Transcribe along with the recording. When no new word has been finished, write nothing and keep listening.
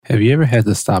Have you ever had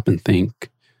to stop and think,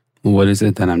 what is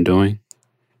it that I'm doing?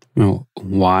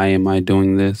 Why am I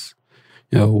doing this?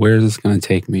 Where is this going to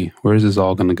take me? Where is this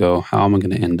all going to go? How am I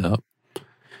going to end up?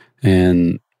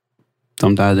 And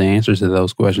sometimes the answers to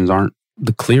those questions aren't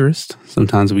the clearest.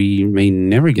 Sometimes we may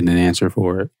never get an answer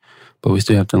for it, but we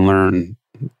still have to learn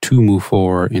to move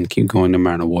forward and keep going no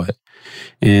matter what.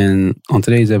 And on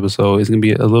today's episode, it's going to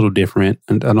be a little different.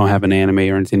 And I don't have an anime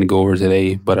or anything to go over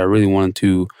today, but I really wanted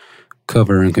to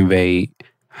cover and convey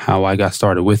how I got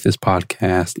started with this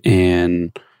podcast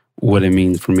and what it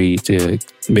means for me to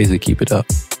basically keep it up.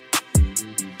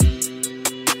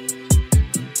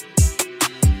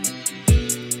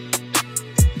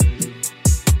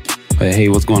 But hey,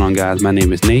 what's going on, guys? My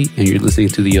name is Nate, and you're listening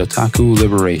to the Otaku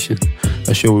Liberation,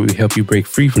 a show where we help you break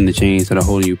free from the chains that are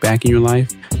holding you back in your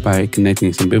life by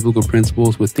connecting some biblical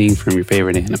principles with themes from your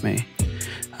favorite anime.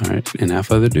 All right, and without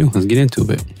further ado, let's get into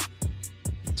it.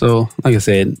 So, like I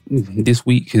said, this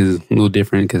week is a little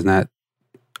different because not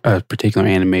a particular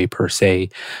anime per se,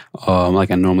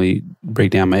 like I normally break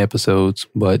down my episodes,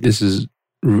 but this is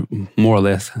more or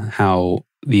less how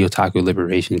the Otaku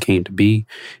Liberation came to be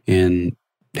and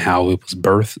how it was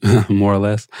birthed, more or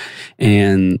less.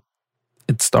 And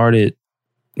it started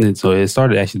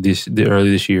actually early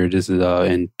this year. This is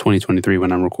in 2023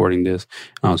 when I'm recording this.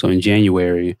 So in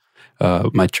January,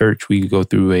 my church, we go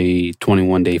through a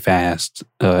 21-day fast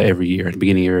every year, at the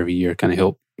beginning of every year, kind of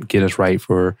help get us right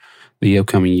for the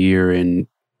upcoming year and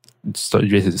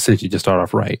essentially just start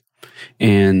off right.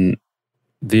 And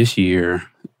this year,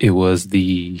 it was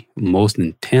the most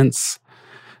intense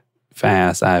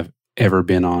fast I've ever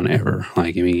been on ever.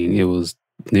 It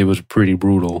was pretty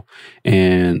brutal.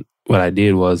 And what I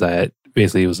did was it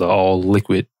was an all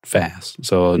liquid fast.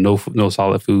 So no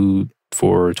solid food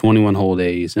for 21 whole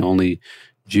days, and only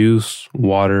juice,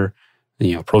 water,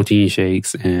 protein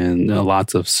shakes, and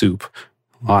lots of soup.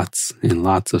 Lots and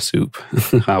lots of soup.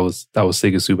 I was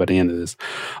sick of soup at the end of this.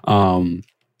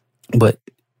 But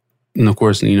of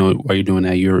course, while you're doing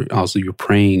that, you're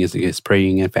praying. It's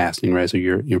praying and fasting, right? So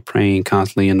you're praying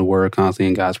constantly in the Word, constantly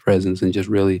in God's presence, and just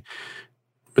really,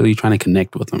 really trying to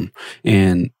connect with Him.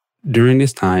 And during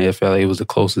this time, I felt like it was the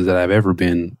closest that I've ever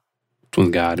been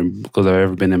with God, and because I've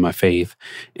ever been in my faith.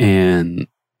 And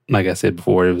like I said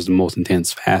before, it was the most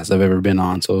intense fast I've ever been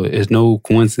on. So it's no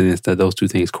coincidence that those two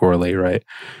things correlate, right?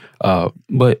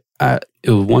 But it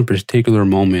was one particular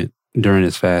moment during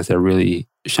this fast that really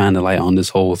shined a light on this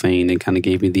whole thing and kind of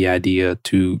gave me the idea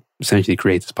to essentially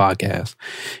create this podcast.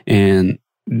 And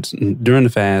during the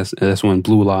fast, that's when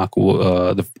Blue Lock,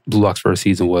 the Blue Lock's first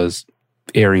season was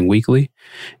airing weekly.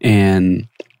 And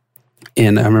I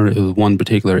remember it was one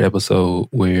particular episode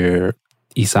where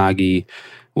Isagi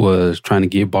was trying to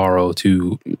get Baro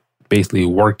to basically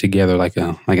work together like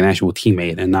an actual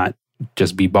teammate and not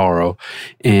just be Baro.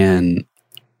 And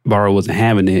Baro wasn't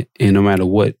having it. And no matter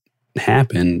what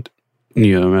happened,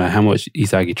 no matter how much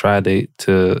Isagi tried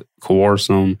to coerce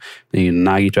him,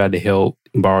 Nagi tried to help,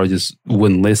 Baro just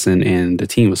wouldn't listen, and the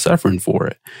team was suffering for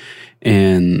it.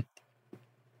 And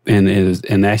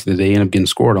actually they ended up getting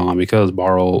scored on because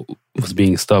Baro was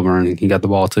being stubborn and he got the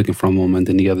ball taken from him, and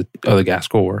then the other guy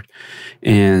scored.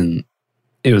 And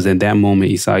it was at that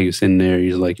moment Isagi was sitting there,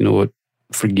 he's like, you know what,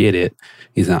 forget it.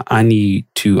 He's like, I need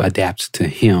to adapt to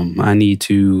him. I need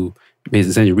to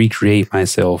essentially recreate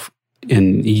myself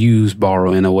and use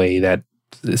Baro in a way that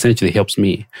essentially helps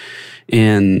me.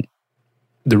 And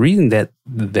the reason that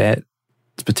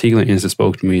particular instance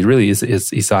spoke to me really is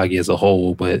Isagi as a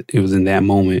whole, but it was in that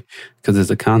moment because it's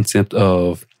a concept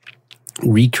of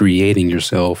recreating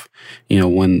yourself.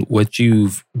 When what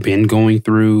you've been going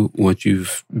through, what you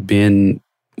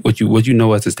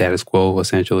know as the status quo,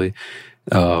 essentially,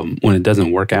 when it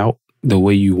doesn't work out the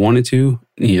way you want it to,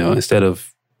 instead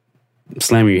of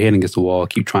slamming your head against the wall,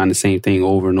 keep trying the same thing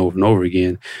over and over and over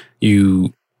again,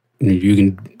 you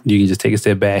can just take a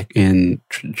step back and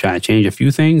try to change a few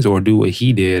things, or do what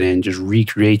he did and just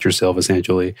recreate yourself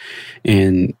essentially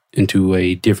and into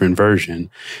a different version.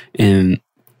 And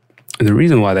the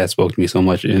reason why that spoke to me so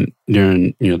much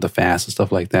during the fast and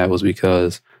stuff like that was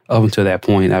because up until that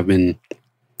point, I've been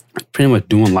pretty much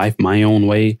doing life my own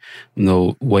way,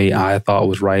 the way I thought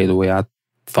was right, the way I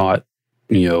thought,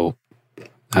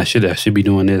 I should be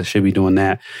doing this, should be doing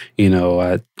that.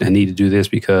 I need to do this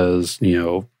because,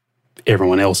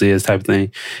 everyone else is, type of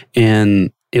thing.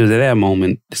 And it was at that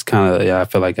moment, it's kind of, I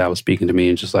felt like God was speaking to me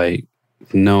and just like,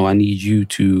 no, I need you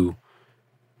to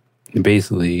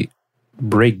basically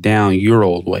break down your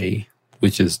old way,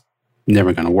 which is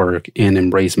never going to work, and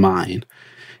embrace mine.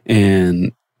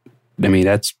 And I mean,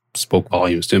 that spoke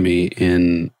volumes to me.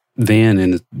 And then,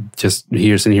 and just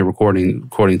here sitting here recording,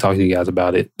 talking to you guys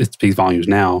about it, it speaks volumes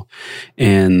now.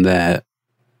 And that,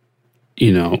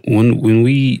 when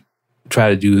we try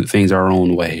to do things our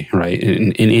own way, right,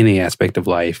 in any aspect of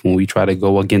life, when we try to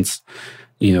go against,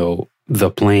 the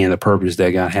plan, the purpose that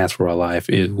God has for our life,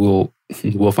 we'll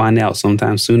find out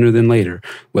sometime sooner than later.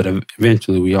 But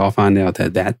eventually we all find out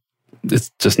that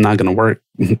it's just not going to work.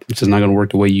 It's just not going to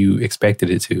work the way you expected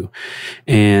it to.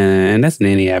 And that's in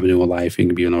any avenue of life. It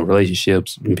can be,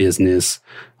 relationships, business,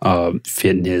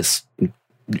 fitness,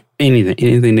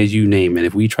 anything that you name it.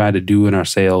 If we try to do it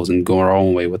ourselves and go our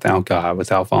own way without God,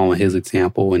 without following his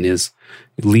example and his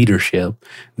leadership,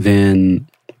 then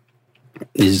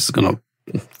it's just going to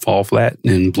fall flat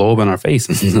and blow up in our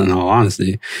faces, in all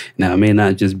honesty. Now, it may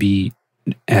not just be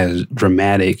as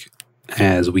dramatic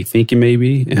as we think it may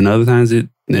be, and other times it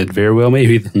very well may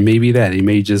be that. It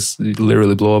may just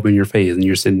literally blow up in your face, and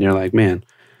you're sitting there like, man,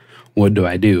 what do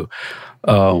I do?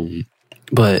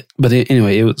 But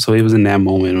anyway, it was in that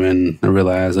moment when I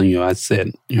realized, I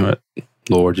said,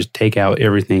 Lord, just take out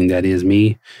everything that is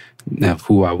me, of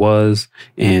who I was,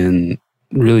 and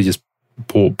really just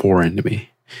pour into me.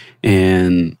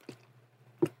 And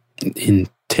in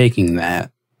taking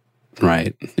that,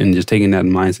 right, and just taking that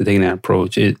mindset, taking that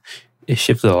approach, it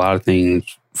shifted a lot of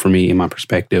things for me in my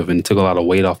perspective, and it took a lot of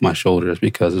weight off my shoulders,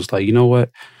 because it's like, you know what,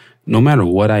 no matter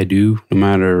what I do, no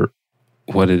matter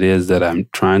what it is that I'm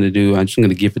trying to do, I'm just going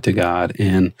to give it to God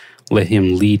and let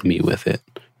him lead me with it,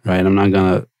 right? I'm not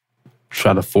going to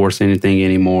try to force anything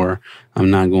anymore. I'm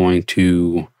not going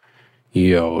to,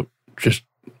 just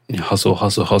hustle,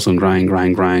 and grind,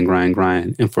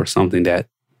 and for something that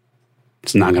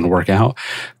it's not going to work out.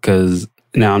 Because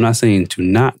now I'm not saying to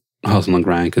not hustle and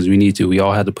grind, because we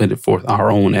all had to put it forth our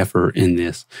own effort in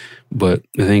this. But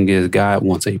the thing is, God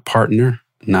wants a partner,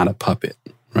 not a puppet,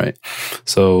 right?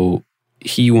 So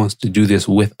he wants to do this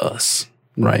with us,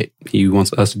 right? He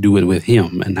wants us to do it with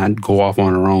him and not go off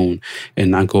on our own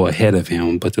and not go ahead of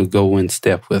him, but to go in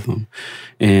step with him.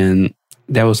 And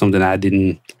that was something I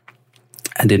didn't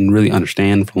really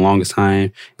understand for the longest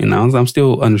time. And I'm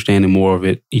still understanding more of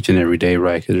it each and every day,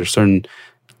 right? Because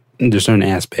there's certain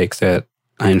aspects that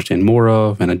I understand more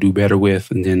of and I do better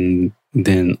with, and then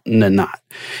not.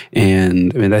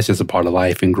 And I mean, that's just a part of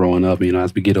life and growing up.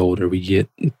 As we get older, we get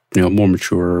more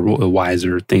mature,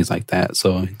 wiser, things like that.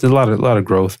 So there's a lot of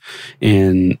growth,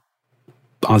 and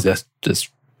honestly,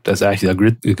 that's actually a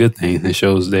good thing. It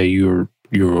shows that you're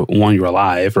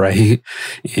alive, right?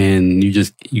 And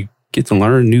you get to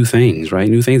learn new things, right?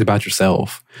 New things about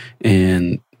yourself.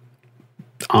 And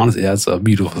honestly, that's a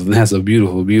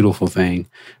beautiful thing,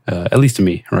 at least to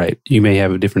me, right? You may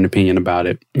have a different opinion about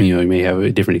it. You may have a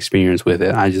different experience with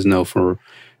it. I just know for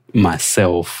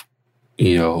myself,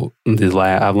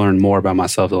 I've learned more about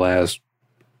myself the last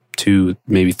 2,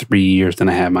 maybe 3 years than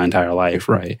I have my entire life,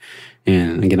 right?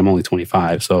 And again, I'm only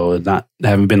 25, so I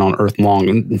haven't been on Earth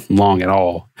long at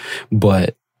all.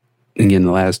 But again,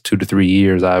 the last 2 to 3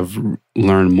 years, I've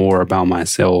learned more about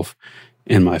myself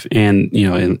and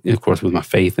of course with my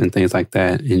faith and things like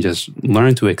that, and just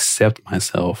learn to accept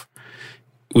myself,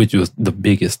 which was the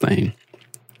biggest thing.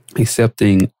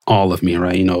 Accepting all of me,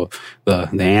 right? The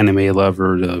anime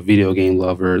lover, the video game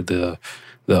lover, the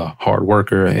hard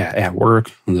worker at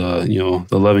work, the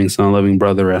loving son, loving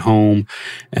brother at home,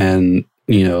 and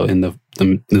and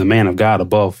the man of God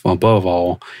above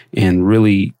all, and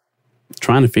really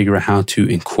trying to figure out how to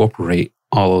incorporate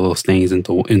all of those things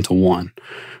into one,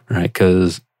 right?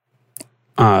 Because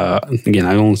again,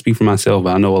 I don't speak for myself,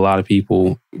 but I know a lot of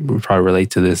people would probably relate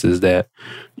to this, is that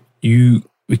we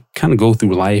kind of go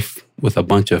through life with a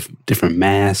bunch of different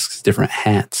masks, different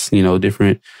hats,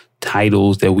 different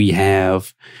titles that we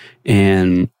have.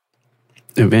 And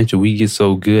eventually we get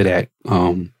so good at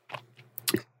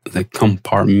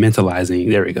compartmentalizing,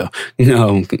 there we go,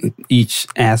 each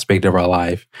aspect of our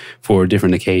life for a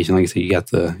different occasion. Like I said, you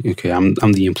got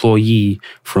I'm the employee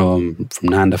from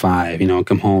 9 to 5,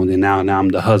 come home, and now I'm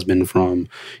the husband from,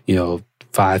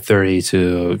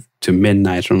 5:30 to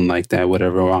midnight, something like that,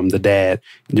 whatever. Or I'm the dad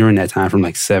during that time from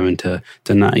like 7 to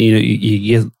 9.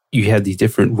 You have these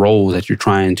different roles that you're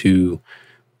trying to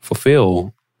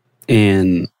fulfill,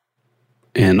 and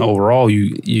overall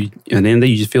and then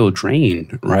you just feel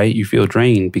drained, right? You feel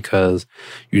drained because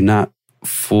you're not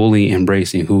fully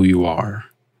embracing who you are.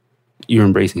 You're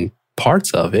embracing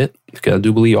parts of it, because I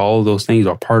do believe all of those things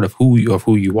are part of who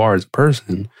you are as a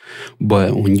person.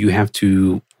 But when you have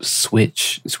to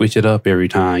switch it up every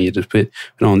time, you just put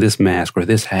on this mask or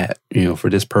this hat, for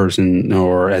this person,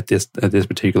 or at this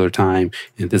particular time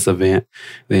at this event,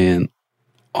 then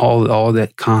all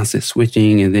that constant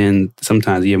switching, and then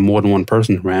sometimes you have more than one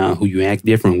person around who you act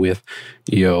different with,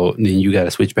 then you got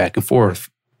to switch back and forth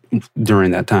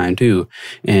during that time too.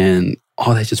 And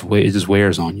all that just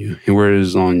wears on you. It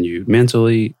wears on you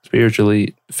mentally,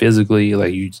 spiritually, physically.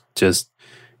 Like it just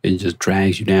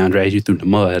drags you down, drags you through the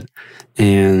mud.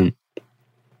 And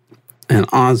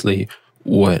honestly,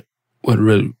 what we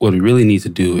really need to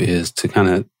do is to kind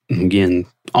of, again,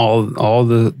 all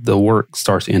the work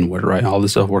starts inward, right? All the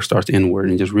self-work starts inward,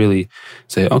 and just really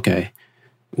say, okay,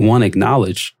 one,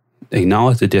 acknowledge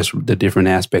the different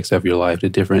aspects of your life, the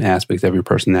different aspects of your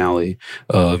personality,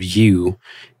 of you,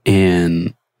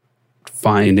 and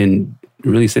find and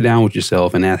really sit down with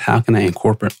yourself and ask, how can I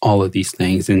incorporate all of these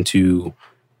things into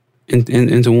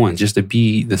one, just to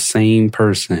be the same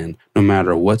person, no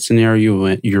matter what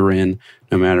scenario you're in,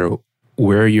 no matter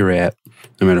where you're at,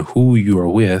 no matter who you are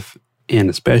with, and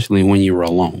especially when you're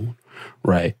alone,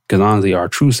 right? Because honestly, our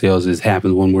true selves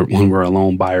happens when we're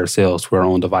alone by ourselves to our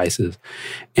own devices.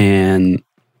 And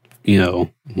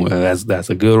whether that's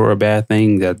a good or a bad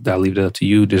thing, that I leave it up to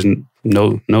you. There's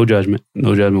no judgment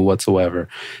whatsoever.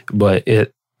 But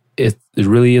it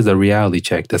really is a reality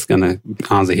check that's gonna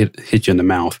honestly hit you in the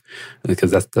mouth,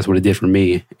 because that's what it did for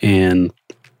me. And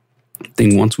I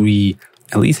think once we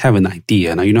at least have an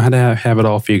idea, now you know how to have it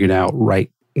all figured out right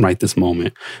this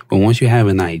moment, but once you have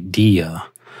an idea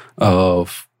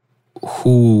of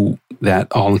who that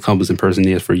all-encompassing person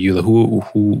is for you,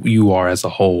 who you are as a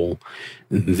whole,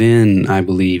 then I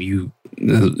believe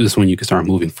this is when you can start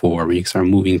moving forward, when you can start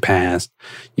moving past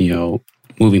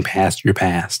your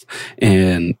past,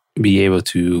 and be able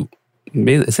to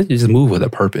essentially just move with a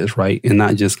purpose, right? And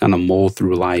not just kind of mold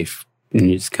through life and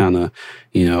you just kind of,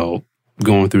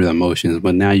 going through the motions,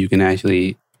 but now you can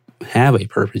actually have a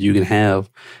purpose. You can have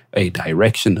a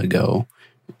direction to go.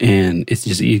 And it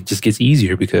just gets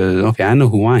easier because, okay, I know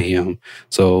who I am.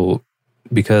 So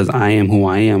because I am who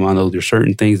I am, I know there's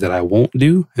certain things that I won't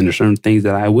do and there's certain things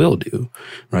that I will do,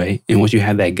 right? And once you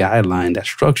have that guideline, that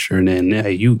structure, then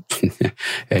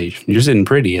you're sitting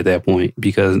pretty at that point,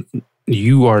 because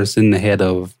you are sitting ahead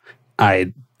of,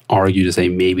 I'd argue to say,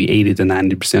 maybe 80 to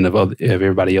 90% of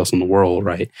everybody else in the world,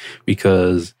 right?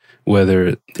 Because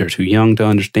whether they're too young to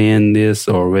understand this,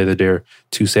 or whether they're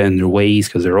too set in their ways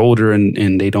because they're older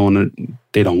and they don't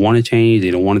want to change,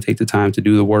 they don't want to take the time to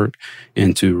do the work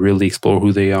and to really explore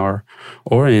who they are,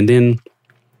 and then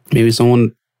maybe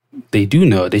someone, they do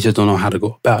know, they just don't know how to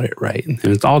go about it, right? And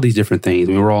it's all these different things.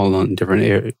 I mean, we're all on different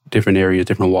areas,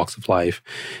 different walks of life,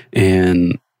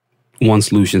 and one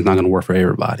solution is not going to work for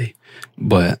everybody.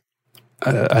 But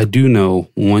I do know,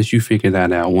 once you figure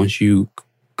that out, once you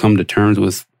come to terms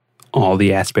with all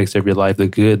the aspects of your life, the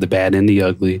good, the bad, and the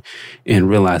ugly, and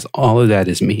realize all of that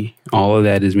is me. All of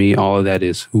that is me. All of that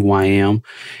is who I am.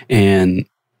 And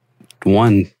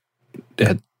one,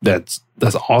 that's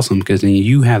awesome, because then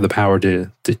you have the power to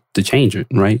change it,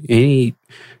 right? Any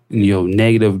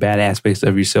negative, bad aspects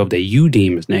of yourself that you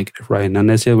deem as negative, right? Not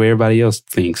necessarily what everybody else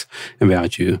thinks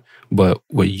about you, but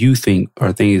what you think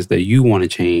are things that you want to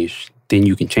change, then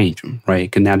you can change them,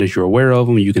 right? Because now that you're aware of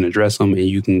them, you can address them and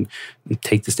you can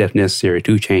take the steps necessary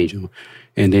to change them.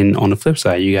 And then on the flip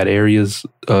side, you got areas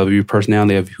of your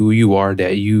personality, of who you are,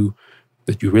 that you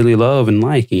really love and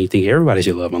like, and you think everybody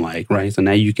should love and like, right? So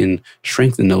now you can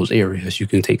strengthen those areas. You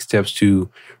can take steps to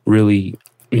really,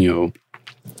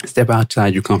 step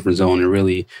outside your comfort zone and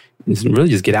really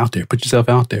just get out there, put yourself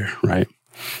out there, right?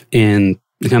 And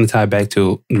to kind of tie back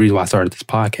to the reason why I started this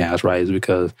podcast, right, is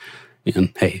because,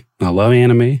 hey, I love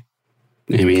anime.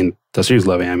 I mean, I seriously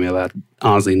love anime.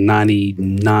 Honestly,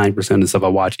 99% of the stuff I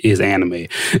watch is anime.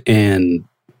 And,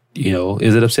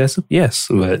 is it obsessive? Yes.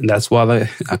 But that's why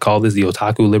I call this the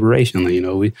otaku liberation.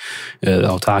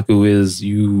 Otaku is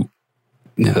you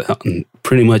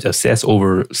pretty much obsess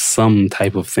over some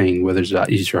type of thing, whether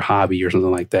it's your hobby or something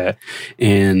like that.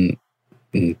 And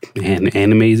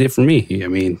anime is it for me. I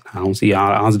mean, I honestly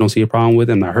don't see a problem with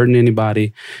it. I'm not hurting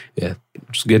anybody. Yeah,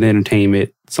 just good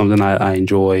entertainment, something I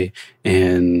enjoy,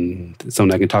 and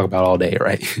something I can talk about all day,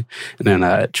 right? And then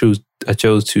I chose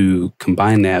to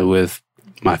combine that with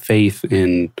my faith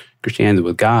in Christianity,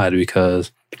 with God,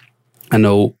 because I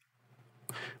know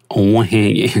on one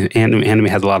hand, anime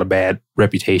has a lot of bad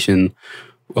reputation,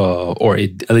 I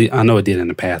know it did in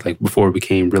the past, like before it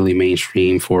became really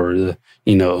mainstream for a lot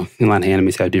of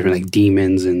animes have different like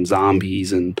demons and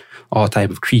zombies and all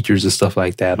type of creatures and stuff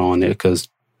like that on it, because,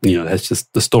 that's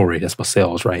just the story. That's what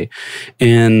sells, right?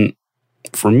 And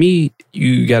for me,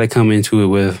 you got to come into it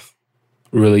with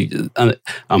really a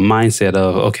mindset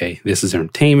of, okay, this is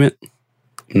entertainment.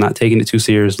 I'm not taking it too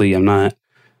seriously. I'm not,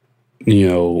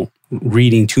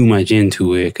 reading too much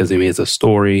into it, because I mean, it's a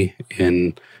story,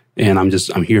 and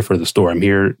I'm here for the story. I'm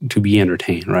here to be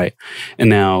entertained, right? And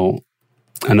now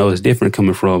I know it's different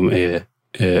coming from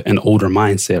an older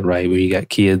mindset, right? When you got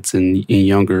kids and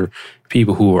younger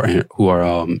people who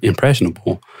are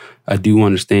impressionable. I do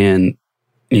understand,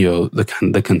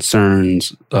 the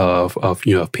concerns of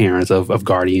parents, of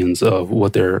guardians, of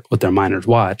what their minors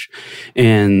watch,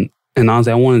 and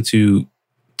honestly, I wanted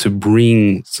to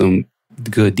bring some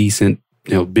good, decent,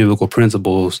 biblical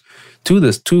principles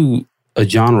to a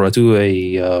genre, to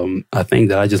a thing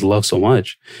that I just love so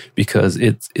much, because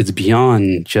it's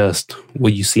beyond just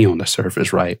what you see on the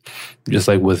surface, right? Just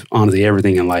like with honestly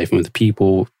everything in life, with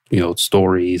people,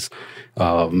 stories,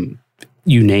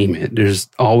 you name it. There's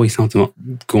always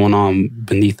something going on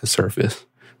beneath the surface,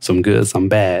 some good, some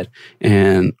bad,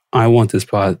 and I want this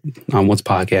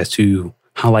podcast to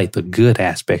highlight the good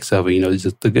aspects of it.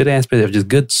 Just the good aspect of just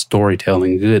good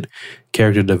storytelling, good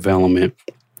character development,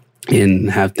 and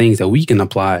have things that we can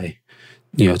apply,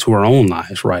 to our own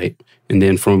lives, right? And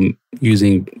then from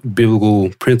using biblical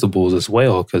principles as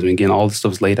well, because again, all this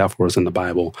stuff is laid out for us in the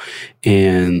Bible,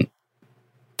 and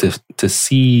to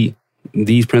see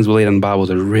these principles laid out in the Bible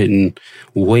that are written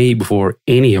way before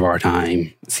any of our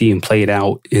time, see them played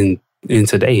out in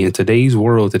today's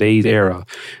world, today's era,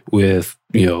 with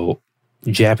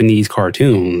Japanese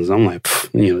cartoons. I'm like,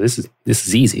 this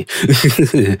is easy.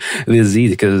 This is easy,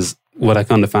 because what I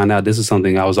come to find out, this is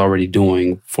something I was already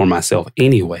doing for myself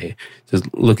anyway.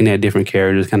 Just looking at different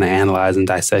characters, kind of analyzing,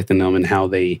 dissecting them, and how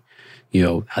they,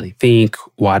 how they think,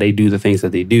 why they do the things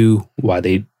that they do, why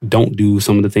they don't do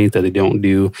some of the things that they don't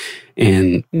do,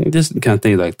 and just kind of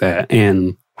things like that.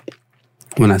 And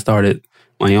when I started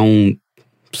my own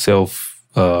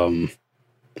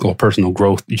or personal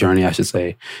growth journey, I should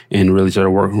say, and really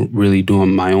started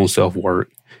doing my own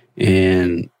self-work,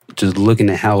 and just looking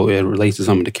at how it relates to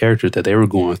some of the characters that they were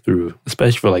going through,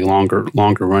 especially for like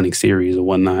longer running series or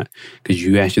whatnot, because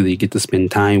you actually get to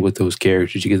spend time with those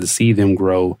characters. You get to see them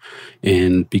grow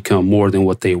and become more than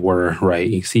what they were, right?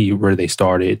 You see where they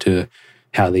started to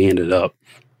how they ended up.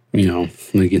 Again,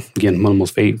 one of the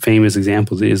most famous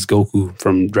examples is Goku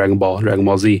from Dragon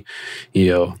Ball Z.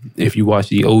 If you watch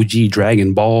the OG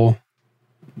Dragon Ball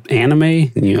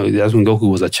anime, that's when Goku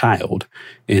was a child.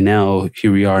 And now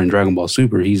here we are in Dragon Ball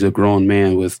Super. He's a grown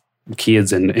man with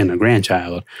kids and a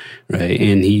grandchild, right?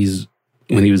 And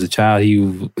when he was a child,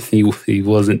 he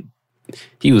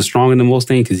was stronger than most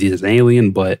things because he's an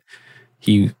alien, but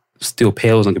he still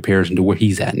pales in comparison to where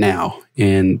he's at now.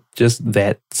 And just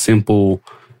that simple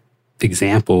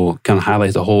example kind of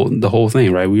highlights the whole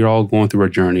thing, right? We're all going through our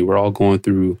journey. We're all going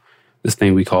through this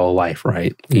thing we call life,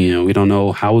 right? We don't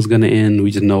know how it's going to end. We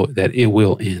just know that it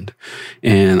will end.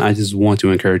 And I just want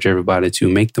to encourage everybody to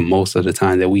make the most of the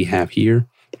time that we have here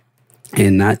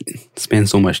and not spend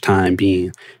so much time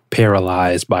being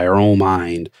paralyzed by our own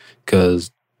mind, because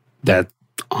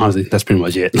honestly, that's pretty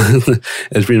much it.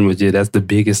 That's pretty much it. That's the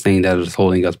biggest thing that is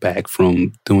holding us back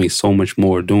from doing so much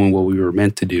more, doing what we were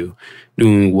meant to do,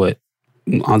 doing what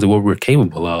we're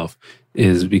capable of,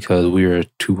 is because we are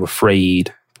too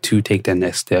afraid to take that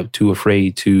next step, too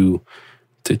afraid to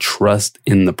trust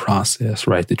in the process,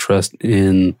 right? To trust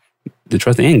in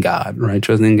God, right?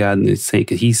 Trust in God, and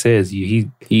because He says He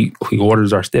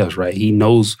orders our steps, right? He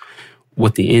knows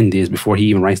what the end is before He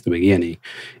even writes the beginning,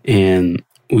 and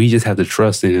we just have to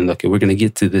trust in it. Okay, we're going to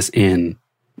get to this end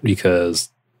because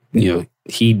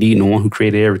He, the one who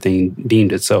created everything,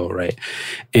 deemed it so, right?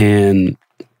 And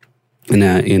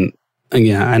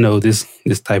again, I know this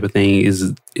type of thing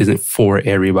isn't for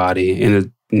everybody,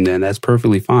 and that's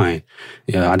perfectly fine.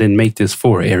 I didn't make this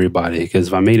for everybody, because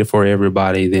if I made it for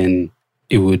everybody, then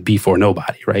it would be for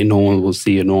nobody, right? No one will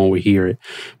see it, no one will hear it.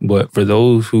 But for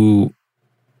those who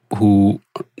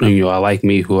are like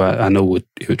me, who I know would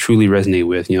truly resonate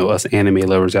with, us anime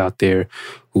lovers out there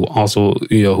who also,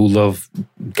 who love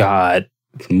God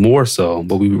more so,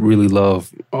 but we really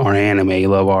love our anime,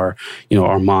 love our,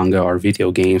 our manga, our video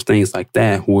games, things like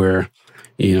that, where,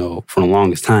 for the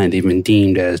longest time, they've been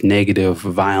deemed as negative,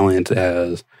 violent,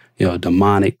 as,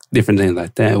 demonic, different things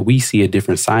like that. We see a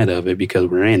different side of it because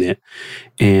we're in it.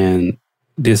 And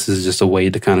this is just a way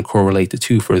to kind of correlate the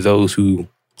two for those who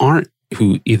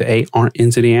either A, aren't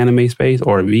into the anime space,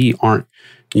 or B, aren't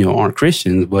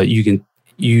Christians, but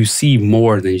you see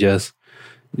more than just,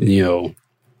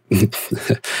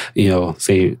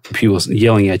 say people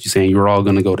yelling at you saying you're all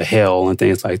going to go to hell and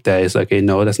things like that. It's like, hey,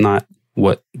 no, that's not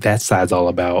what that side's all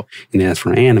about. And as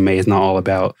for anime, it's not all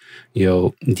about,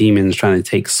 demons trying to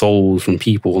take souls from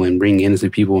people and bring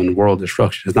innocent people in world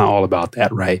destruction. It's not all about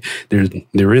that, right?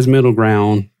 There is middle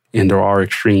ground. and there are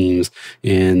extremes,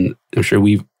 and I'm sure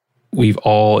we've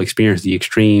all experienced the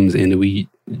extremes, and we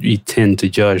tend to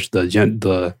judge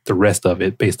the rest of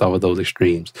it based off of those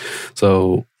extremes.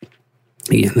 So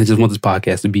again, I just want this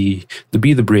podcast to be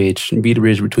the bridge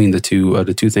between the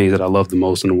two things that I love the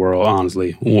most in the world,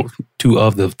 honestly. Two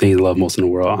of the things I love most in the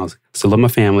world, honestly. Still love my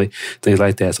family, things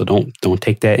like that. So don't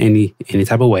take that any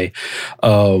type of way.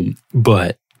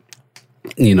 But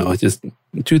it's just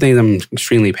two things I'm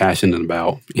extremely passionate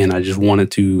about, and I just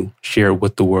wanted to share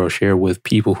with the world, share with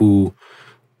people who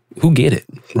get it,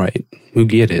 right? Who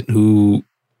get it, who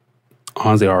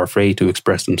honestly are afraid to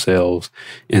express themselves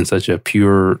in such a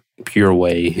pure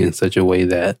way, in such a way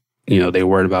that, they're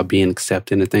worried about being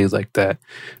accepted and things like that.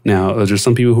 Now, are there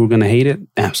some people who are going to hate it?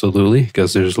 Absolutely,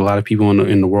 because there's a lot of people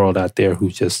in the world out there who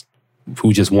just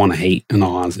want to hate, in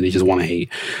all honesty. They just want to hate.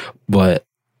 But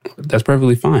that's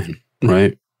perfectly fine,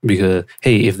 right? Because,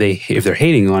 hey, if they're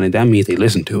hating on it, that means they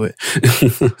listen to it.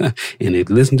 And they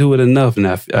listen to it enough, and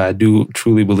I do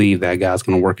truly believe that God's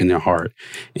going to work in their heart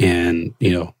and,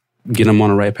 get them on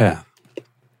the right path.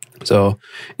 So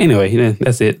anyway,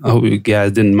 that's it. I hope you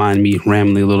guys didn't mind me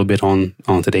rambling a little bit on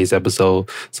today's episode.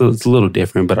 So it's a little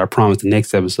different, but I promise the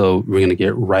next episode, we're going to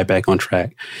get right back on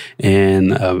track.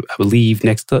 And I believe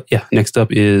next up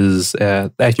is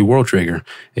actually World Trigger,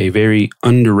 a very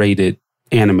underrated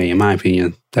anime, in my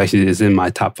opinion. It actually is in my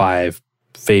top 5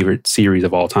 favorite series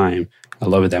of all time. I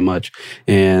love it that much.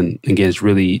 And again, it's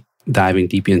really diving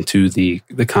deep into the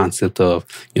concept of,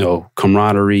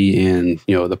 camaraderie and,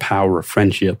 the power of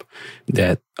friendship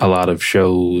that a lot of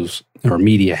shows or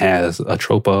media has a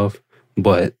trope of.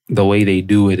 But the way they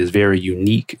do it is very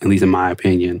unique, at least in my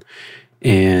opinion.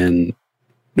 And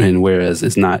whereas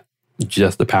it's not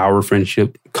just the power of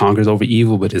friendship conquers over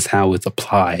evil, but it's how it's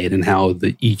applied and how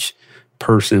each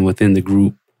person within the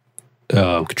group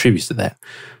contributes to that.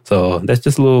 So that's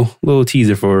just a little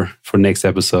teaser for next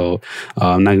episode.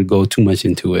 I'm not going to go too much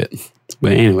into it.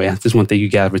 But anyway, I just want to thank you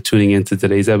guys for tuning into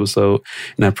today's episode.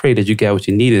 And I pray that you got what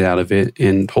you needed out of it.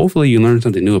 And hopefully you learned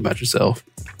something new about yourself.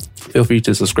 Feel free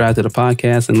to subscribe to the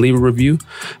podcast and leave a review.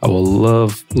 I will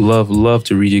love, love, love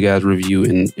to read you guys' review.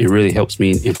 And it really helps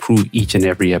me improve each and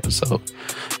every episode.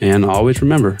 And always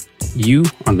remember, you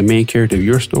are the main character of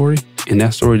your story. And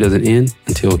that story doesn't end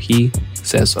until he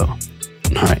says so.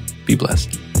 All right. Be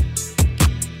blessed.